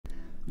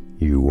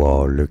You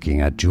are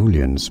looking at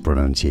Julien's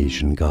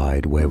pronunciation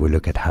guide, where we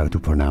look at how to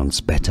pronounce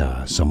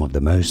better some of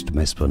the most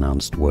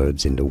mispronounced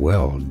words in the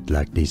world,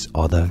 like this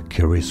other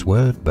curious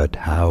word. But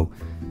how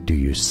do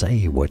you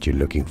say what you're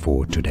looking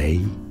for today?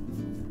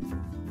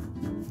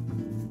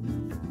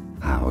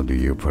 How do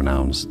you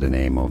pronounce the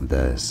name of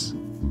this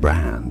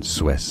brand,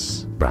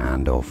 Swiss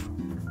brand of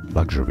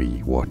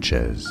luxury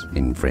watches?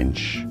 In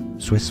French,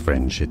 Swiss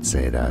French, it's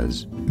said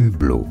as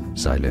Hublot,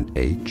 silent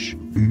H,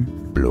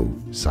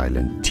 Hublot,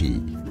 silent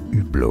T.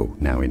 Hublot.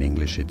 Now in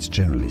English it's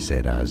generally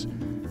said as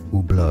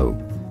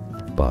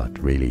Hublot, but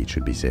really it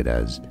should be said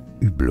as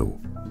Hublot.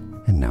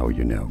 And now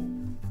you know.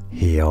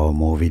 Here are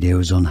more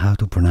videos on how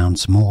to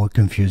pronounce more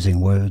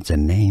confusing words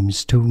and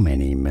names too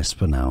many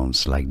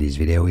mispronounced. Like this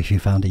video if you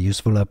found it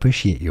useful. I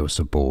appreciate your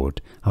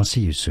support. I'll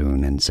see you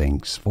soon and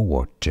thanks for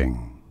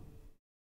watching.